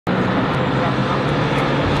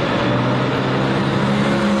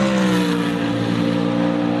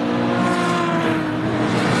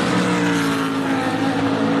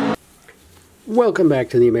Welcome back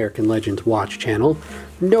to the American Legends Watch channel.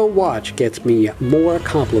 No watch gets me more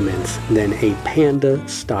compliments than a Panda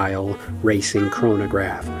style racing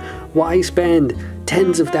chronograph. Why spend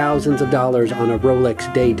tens of thousands of dollars on a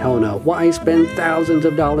Rolex Daytona? Why spend thousands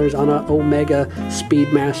of dollars on a Omega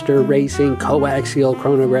Speedmaster Racing coaxial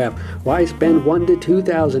chronograph? Why spend $1,000 to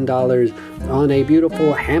 $2,000 on a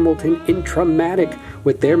beautiful Hamilton Intramatic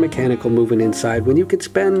with their mechanical movement inside when you could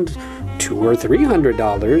spend $200 or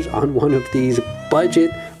 $300 on one of these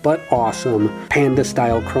budget but awesome Panda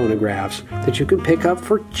style chronographs that you can pick up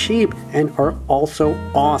for cheap and are also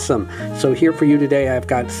awesome. So here for you today, I've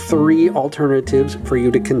got 3 alternatives for you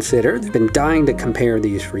to consider. I've been dying to compare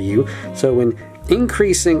these for you. So in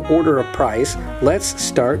increasing order of price, let's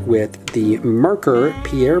start with the Merkur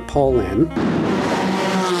Pierre Paulin.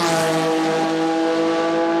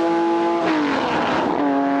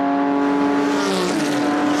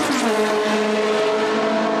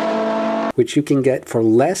 Which you can get for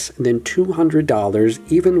less than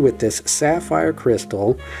 $200, even with this sapphire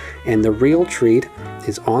crystal, and the real treat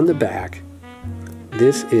is on the back.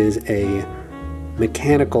 This is a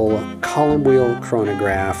mechanical column wheel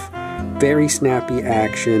chronograph, very snappy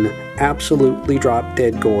action, absolutely drop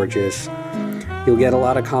dead gorgeous. You'll get a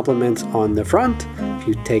lot of compliments on the front. If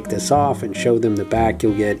you take this off and show them the back,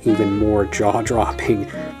 you'll get even more jaw-dropping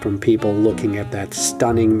from people looking at that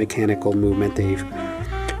stunning mechanical movement they've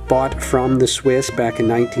bought from the Swiss back in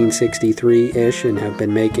 1963-ish and have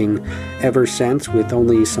been making ever since, with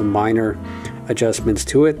only some minor adjustments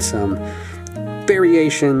to it, some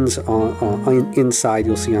variations inside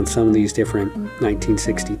you'll see on some of these different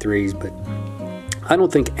 1963s, but I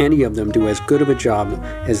don't think any of them do as good of a job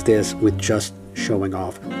as this with just showing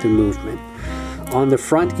off the movement. On the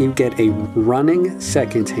front you get a running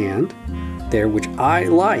seconds hand there, which I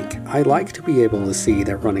like. I like to be able to see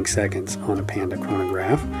that running seconds on a Panda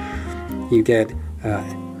chronograph. You get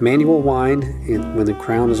manual wind when the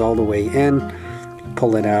crown is all the way in.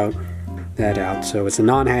 Pull it out, that out. So it's a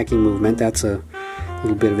non-hacking movement. That's a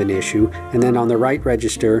little bit of an issue. And then on the right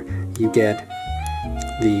register, you get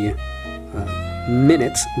the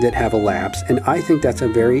minutes that have elapsed. And I think that's a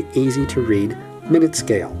very easy to read minute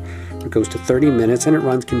scale. It goes to 30 minutes and it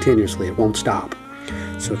runs continuously. It won't stop.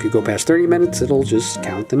 So if you go past 30 minutes, it'll just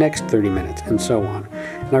count the next 30 minutes and so on.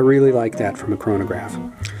 And I really like that from a chronograph.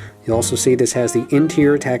 You'll also see this has the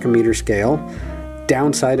interior tachometer scale.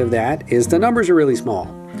 Downside of that is the numbers are really small.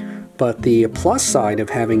 But the plus side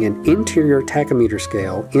of having an interior tachometer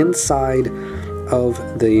scale inside of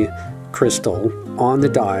the crystal on the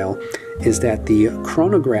dial is that the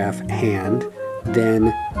chronograph hand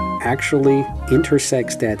then actually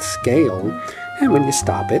intersects that scale, and when you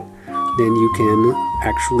stop it, then you can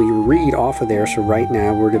actually read off of there. So right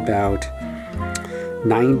now we're at about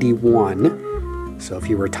 91. So if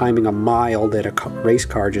you were timing a mile that a race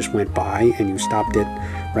car just went by and you stopped it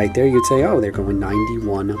right there, you'd say, oh, they're going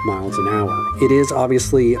 91 miles an hour. It is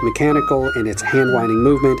obviously mechanical and it's hand-winding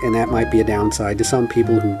movement, and that might be a downside to some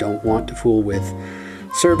people who don't want to fool with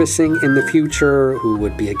servicing in the future, who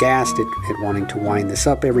would be aghast at wanting to wind this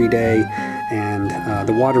up every day, and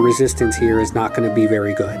the water resistance here is not going to be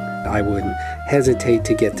very good. I would hesitate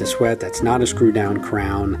to get this wet. That's not a screw down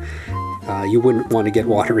crown. You wouldn't want to get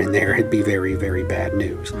water in there. It'd be very, very bad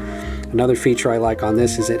news. Another feature I like on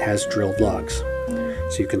this is it has drilled lugs.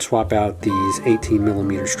 So you can swap out these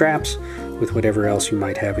 18mm straps with whatever else you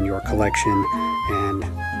might have in your collection, and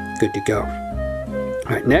good to go.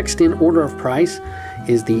 All right, next in order of price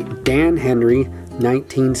is the Dan Henry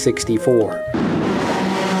 1964.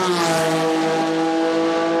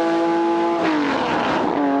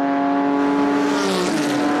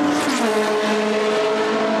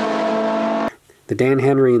 The Dan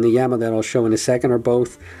Henry and the Yama that I'll show in a second are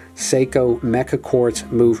both Seiko Mecha Quartz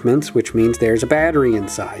movements, which means there's a battery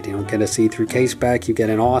inside. You don't get a see-through case back, you get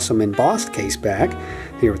an awesome embossed case back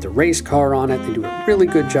here with the race car on it. They do a really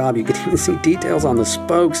good job. You can even see details on the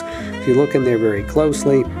spokes if you look in there very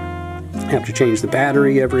closely. You have to change the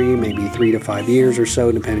battery every maybe 3 to 5 years or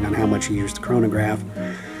so, depending on how much you use the chronograph.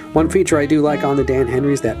 One feature I do like on the Dan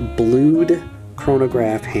Henry is that blued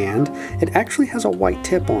chronograph hand. It actually has a white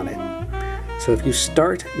tip on it. So if you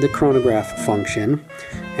start the chronograph function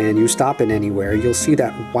and you stop it anywhere, you'll see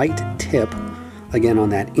that white tip again on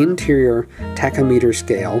that interior tachometer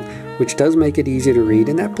scale, which does make it easy to read,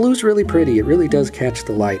 and that blue's really pretty. It really does catch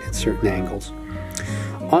the light at certain angles.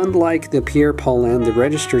 Unlike the Pierre Paulin, the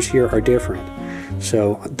registers here are different.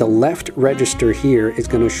 So the left register here is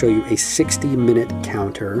going to show you a 60-minute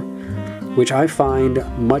counter, which I find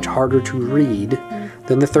much harder to read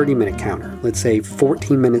than the 30-minute counter. Let's say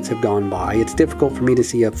 14 minutes have gone by. It's difficult for me to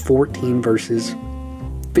see a 14 versus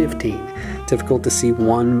 15. Difficult to see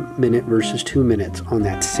 1 minute versus 2 minutes on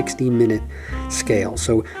that 60-minute scale.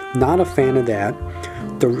 So not a fan of that.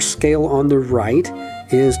 The scale on the right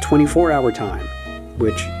is 24-hour time,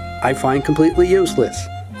 which I find completely useless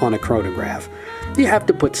on a chronograph. You have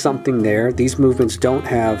to put something there. These movements don't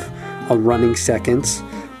have a running seconds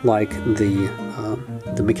like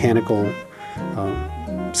the mechanical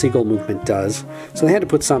seagull movement does. So they had to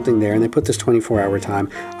put something there, and they put this 24-hour time.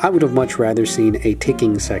 I would have much rather seen a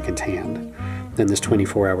ticking second hand than this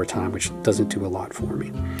 24-hour time, which doesn't do a lot for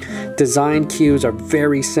me. Design cues are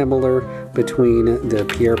very similar between the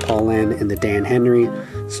Pierre Paulin and the Dan Henry.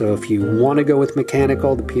 So if you want to go with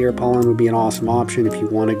mechanical, the Pierre Paulin would be an awesome option. If you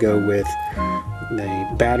want to go with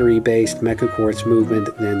the battery-based mecha quartz movement,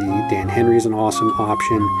 then the Dan Henry is an awesome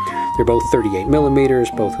option. They're both 38 millimeters,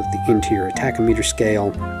 both with the interior tachymeter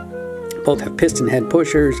scale. Both have piston head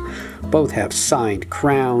pushers, both have signed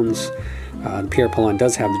crowns. The Pierre Paulin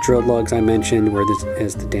does have the drill lugs I mentioned,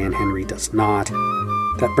 whereas the Dan Henry does not.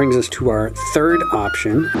 That brings us to our third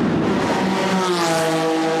option.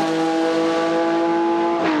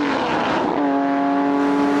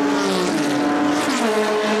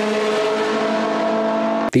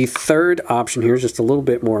 The third option here is just a little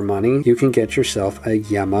bit more money. You can get yourself a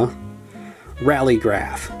Yema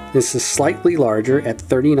Rallygraph. This is slightly larger at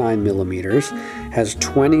 39 millimeters, has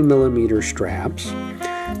 20 millimeter straps.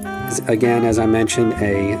 Again, as I mentioned,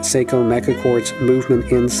 a Seiko Mecha Quartz movement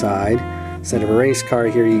inside. Instead of a race car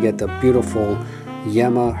here, you get the beautiful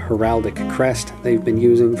Yema heraldic crest they've been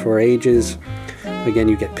using for ages. Again,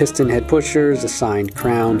 you get piston head pushers, a signed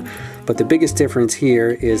crown, but the biggest difference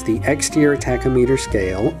here is the exterior tachymeter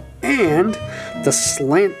scale and the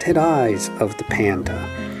slanted eyes of the Panda,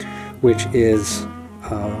 which is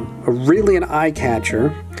really an eye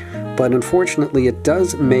catcher. But unfortunately, it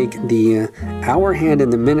does make the hour hand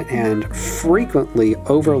and the minute hand frequently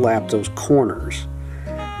overlap those corners,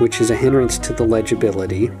 which is a hindrance to the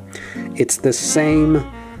legibility. It's the same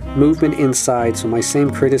movement inside, so my same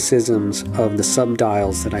criticisms of the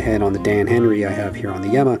subdials that I had on the Dan Henry I have here on the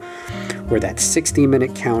Yema, where that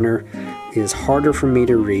 60-minute counter is harder for me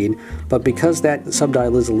to read, but because that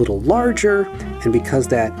subdial is a little larger and because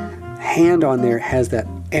that hand on there has that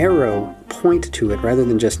arrow point to it rather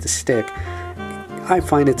than just the stick, I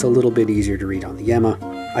find it's a little bit easier to read on the Yema.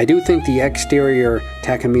 I do think the exterior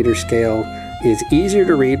tachymeter scale is easier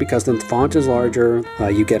to read because the font is larger.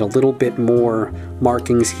 You get a little bit more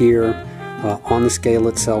markings here on the scale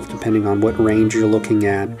itself depending on what range you're looking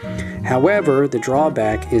at. However, the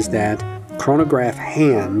drawback is that chronograph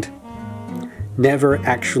hand never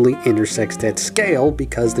actually intersects that scale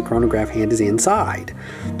because the chronograph hand is inside.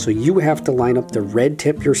 So you have to line up the red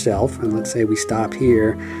tip yourself, and let's say we stop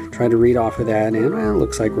here, try to read off of that, and it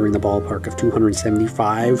looks like we're in the ballpark of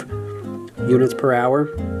 275 units per hour.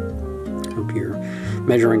 Hope you're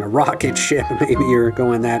measuring a rocket ship, maybe you're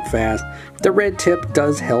going that fast. The red tip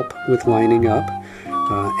does help with lining up,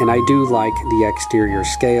 and I do like the exterior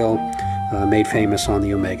scale, made famous on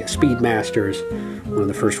the Omega Speedmasters, one of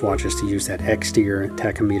the first watches to use that exterior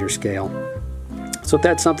tachymeter scale. So if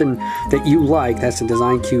that's something that you like, that's a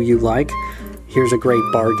design cue you like, here's a great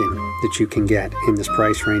bargain that you can get in this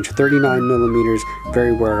price range. 39 millimeters,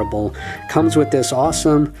 very wearable. Comes with this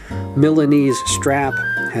awesome Milanese strap,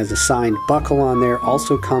 has a signed buckle on there.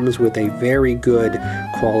 Also comes with a very good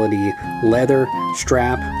quality leather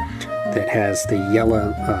strap that has the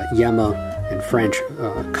yellow Yema and French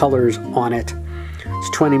colors on it. It's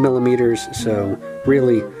 20 millimeters, so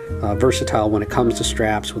really versatile when it comes to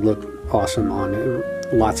straps. Would look awesome on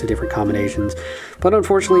lots of different combinations, but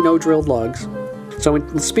unfortunately no drilled lugs. So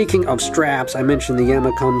speaking of straps, I mentioned the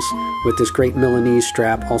Yema comes with this great Milanese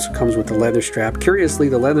strap, also comes with the leather strap. Curiously,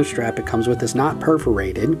 the leather strap it comes with is not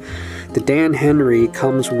perforated. The Dan Henry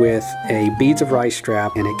comes with a beads of rice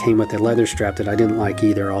strap, and it came with a leather strap that I didn't like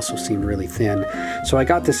either, also seemed really thin. So I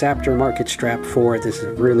got this aftermarket strap for it. This is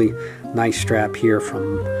a really nice strap here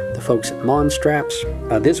from the folks at Mon Straps.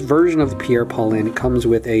 This version of the Pierre Paulin comes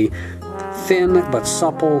with a thin but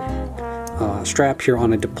supple strap here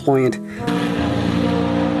on a deployant.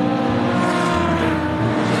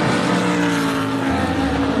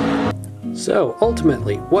 So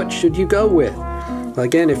ultimately, what should you go with? Well,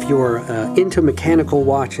 again, if you're into mechanical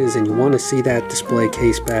watches and you want to see that display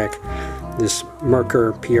case back, this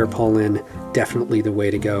Merkur Pierre Paulin, definitely the way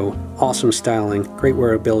to go. Awesome styling, great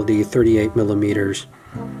wearability, 38 millimeters.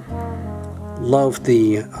 Love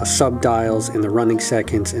the subdials and the running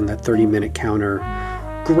seconds and that 30-minute counter.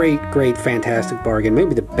 Great, fantastic bargain.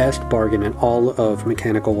 Maybe the best bargain in all of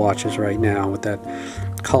mechanical watches right now with that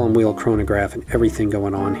column wheel chronograph and everything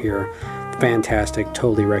going on here. Fantastic,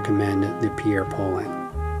 totally recommend the Pierre Paulin.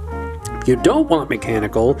 If you don't want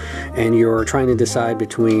mechanical and you're trying to decide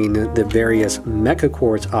between the various mecha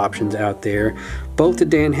quartz options out there, both the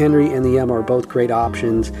Dan Henry and the Yema are both great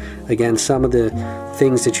options. Again, some of the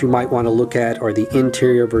things that you might want to look at are the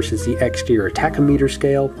interior versus the exterior tachometer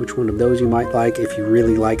scale, which one of those you might like. If you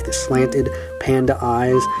really like the slanted Panda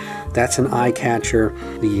eyes, that's an eye catcher.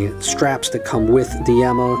 The straps that come with the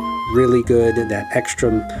Yema, really good. That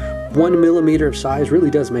extra 1 millimeter of size really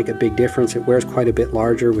does make a big difference. It wears quite a bit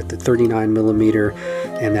larger with the 39 millimeter,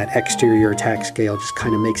 and that exterior tack scale just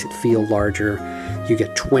kind of makes it feel larger. You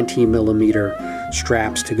get 20 millimeter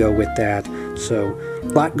straps to go with that. So a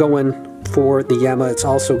lot going for the Yema. It's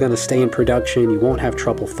also going to stay in production. You won't have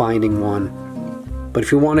trouble finding one. But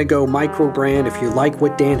if you want to go micro brand, if you like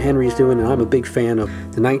what Dan Henry's doing, and I'm a big fan of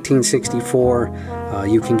the 1964,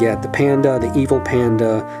 you can get the Panda, the Evil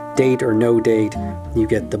Panda, date or no date. You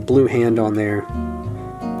get the blue hand on there.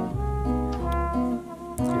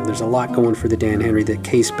 There's a lot going for the Dan Henry. The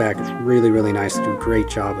case back is really, really nice. They do a great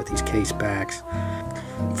job with these case backs.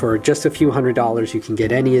 For just a few $100s, you can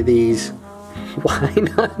get any of these. Why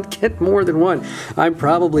not get more than one? I'm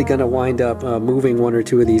probably going to wind up moving one or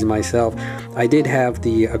two of these myself. I did have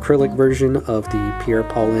the acrylic version of the Pierre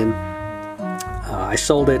Paulin. I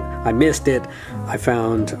sold it. I missed it. I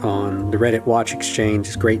found on the Reddit Watch Exchange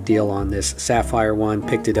this great deal on this sapphire one.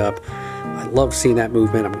 Picked it up. I love seeing that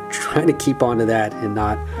movement. I'm trying to keep on to that and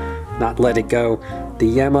not let it go. The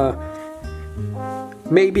Yema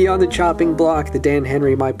may be on the chopping block. The Dan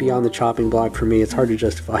Henry might be on the chopping block for me. It's hard to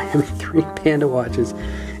justify having 3 Panda watches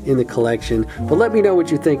in the collection. But let me know what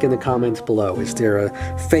you think in the comments below. Is there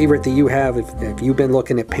a favorite that you have? If you've been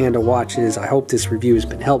looking at Panda watches, I hope this review has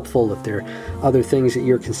been helpful. If there are other things that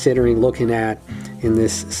you're considering looking at in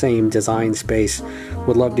this same design space,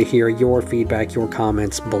 would love to hear your feedback, your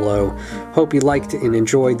comments below. Hope you liked and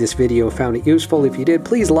enjoyed this video, found it useful. If you did,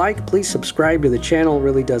 please like, please subscribe to the channel. It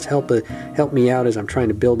really does help me out as I'm trying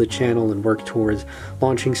to build a channel and work towards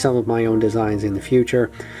launching some of my own designs in the future.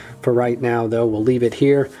 For right now, though, we'll leave it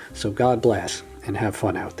here. So God bless and have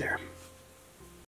fun out there.